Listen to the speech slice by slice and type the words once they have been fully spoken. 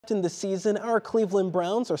In the season, our Cleveland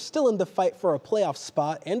Browns are still in the fight for a playoff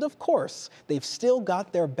spot, and of course, they've still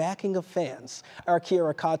got their backing of fans. Our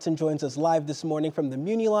Kiera Cotton joins us live this morning from the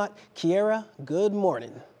Muni Lot. Kiera, good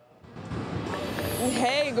morning.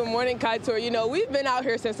 Hey, good morning, Kaitor. You know, we've been out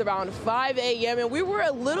here since around 5 a.m. and we were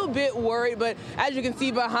a little bit worried, but as you can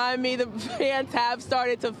see behind me, the fans have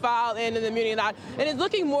started to file in the Muni Lot, and it's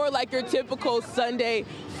looking more like your typical Sunday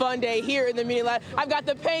fun day here in the Muni Lot. I've got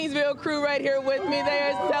the Painesville crew right here with me.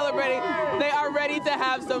 They are celebrating. They are ready to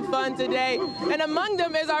have some fun today, and among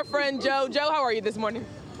them is our friend Joe. Joe, how are you this morning?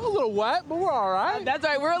 A little wet, but we're all right. That's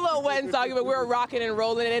right. We're a little wet and soggy, but we're rocking and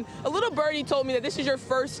rolling. And a little birdie told me that this is your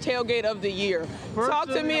first tailgate of the year. Talk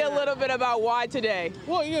to me a little bit about why today.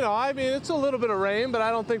 Well, you know, I mean, it's a little bit of rain, but I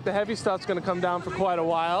don't think the heavy stuff's going to come down for quite a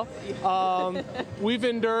while. We've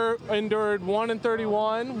endured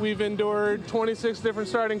 1-31. We've endured 26 different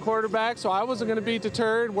starting quarterbacks, so I wasn't going to be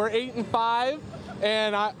deterred. We're 8-5.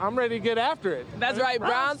 And I'm ready to get after it. That's right,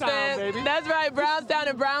 Browns fans. Baby. That's right, Brownstown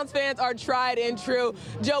and Browns fans are tried and true.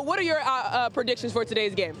 Joe, what are your predictions for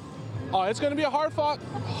today's game? Oh, it's going to be a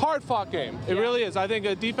hard-fought game. It really is. I think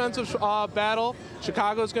a defensive battle.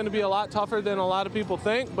 Chicago's going to be a lot tougher than a lot of people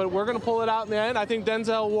think, but we're going to pull it out in the end. I think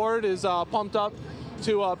Denzel Ward is pumped up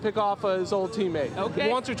to pick off his old teammate. Okay.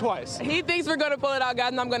 Once or twice. He thinks we're going to pull it out, guys,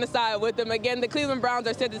 and I'm going to side with him. Again, the Cleveland Browns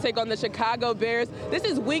are set to take on the Chicago Bears. This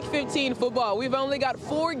is Week 15 football. We've only got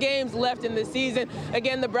 4 games left in the season.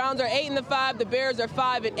 Again, the Browns are 8-5. The Bears are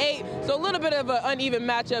 5-8. So a little bit of an uneven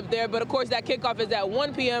matchup there. But, of course, that kickoff is at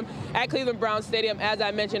 1 p.m. at Cleveland Browns Stadium. As I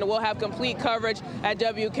mentioned, we'll have complete coverage at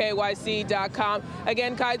WKYC.com.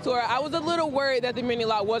 Again, Kaitor, I was a little worried that the Muni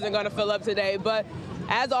Lot wasn't going to fill up today, but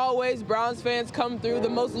as always, Browns fans come through, the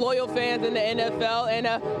most loyal fans in the NFL,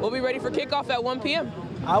 and we'll be ready for kickoff at 1 p.m.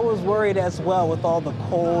 I was worried as well with all the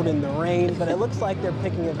cold and the rain, but it looks like they're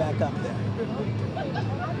picking it back up there.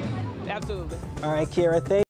 Absolutely. All right, Kiera, thank you.